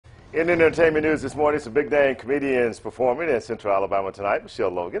In entertainment news this morning, some big-name comedians performing in Central Alabama tonight. Michelle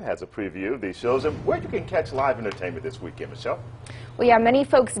Logan has a preview of these shows and where you can catch live entertainment this weekend, Michelle. Well, yeah, many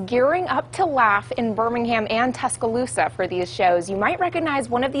folks gearing up to laugh in Birmingham and Tuscaloosa for these shows. You might recognize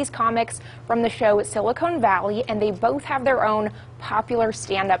one of these comics from the show Silicon Valley, and they both have their own popular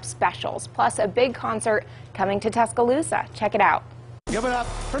stand-up specials, plus a big concert coming to Tuscaloosa. Check it out. Give it up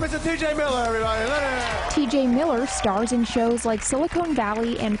for Mr. T.J. Miller, everybody. T.J. Miller stars in shows like Silicon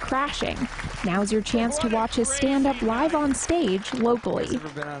Valley and Crashing. Now's your chance to watch his stand-up live on stage locally.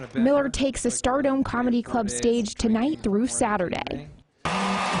 Miller takes the Stardome Comedy Club stage tonight through Saturday.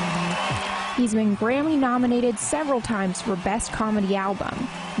 He's been Grammy nominated several times for Best Comedy Album.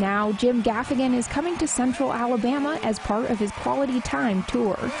 Now, Jim Gaffigan is coming to Central Alabama as part of his Quality Time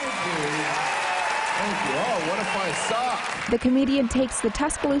tour. Thank you. Oh, what a fine sock. The comedian takes the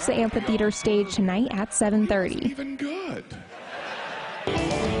Tuscaloosa Amphitheater stage tonight at 7:30. Even good.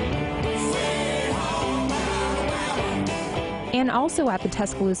 And also at the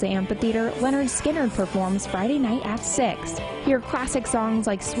Tuscaloosa Amphitheater, Lynyrd Skynyrd performs Friday night at 6. Hear classic songs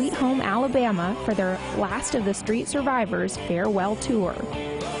like Sweet Home Alabama for their Last of the Street Survivors farewell tour.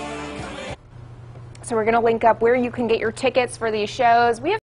 So we're going to link up where you can get your tickets for these shows. We have